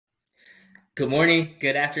Good morning,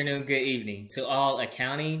 good afternoon, good evening to all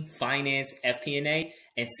accounting, finance, FP&A,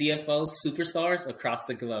 and CFO superstars across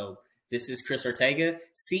the globe. This is 𝗠𝗘𝗡𝗧𝗛𝗏,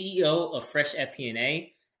 CEO of Fresh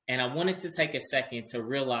FP&A, and I wanted to take a second to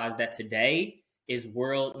realize that today is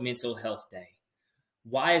World Mental Health Day.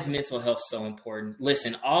 Why is mental health so important?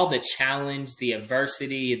 Listen, all the challenge, the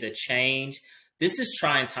adversity, the change, this is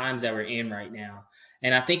trying times that we're in right now.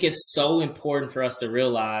 And I think it's so important for us to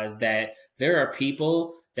realize that there are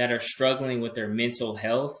people that are struggling with their mental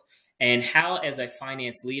health, and how as a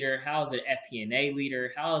finance leader, how as an FP&A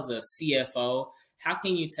leader, how as a CFO, how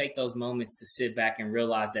can you take those moments to sit back and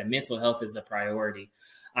realize that mental health is a priority?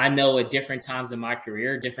 I know at different times in my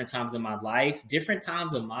career, different times in my life, different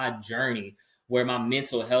times of my journey where my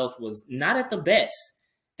mental health was not at the best.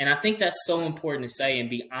 And I think that's so important to say and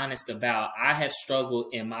be honest about. I have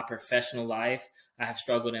struggled in my professional life. I have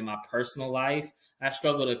struggled in my personal life. I've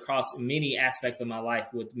struggled across many aspects of my life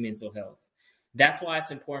with mental health. That's why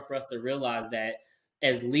it's important for us to realize that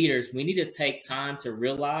as leaders, we need to take time to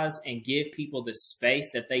realize and give people the space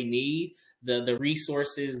that they need, the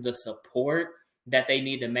resources, the support that they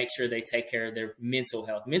need to make sure they take care of their mental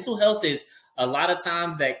health. Mental health is a lot of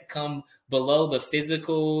times that come below the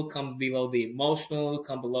physical, come below the emotional,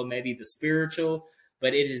 come below maybe the spiritual,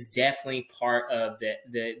 but it is definitely part of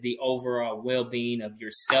the overall well-being of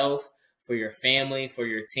yourself, for your family, for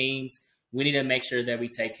your teams. We need to make sure that we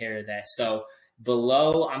take care of that. So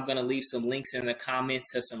below, I'm going to leave some links in the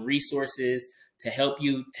comments to some resources to help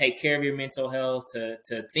you take care of your mental health,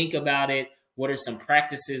 to think about it. What are some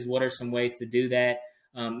practices? What are some ways to do that?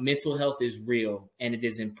 Mental health is real and it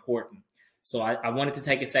is important. So I wanted to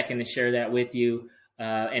take a second to share that with you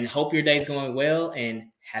and hope your day's going well, and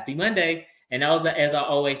happy Monday. And as I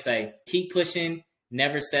always say, keep pushing,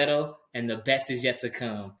 never settle, and the best is yet to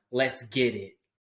come. Let's get it.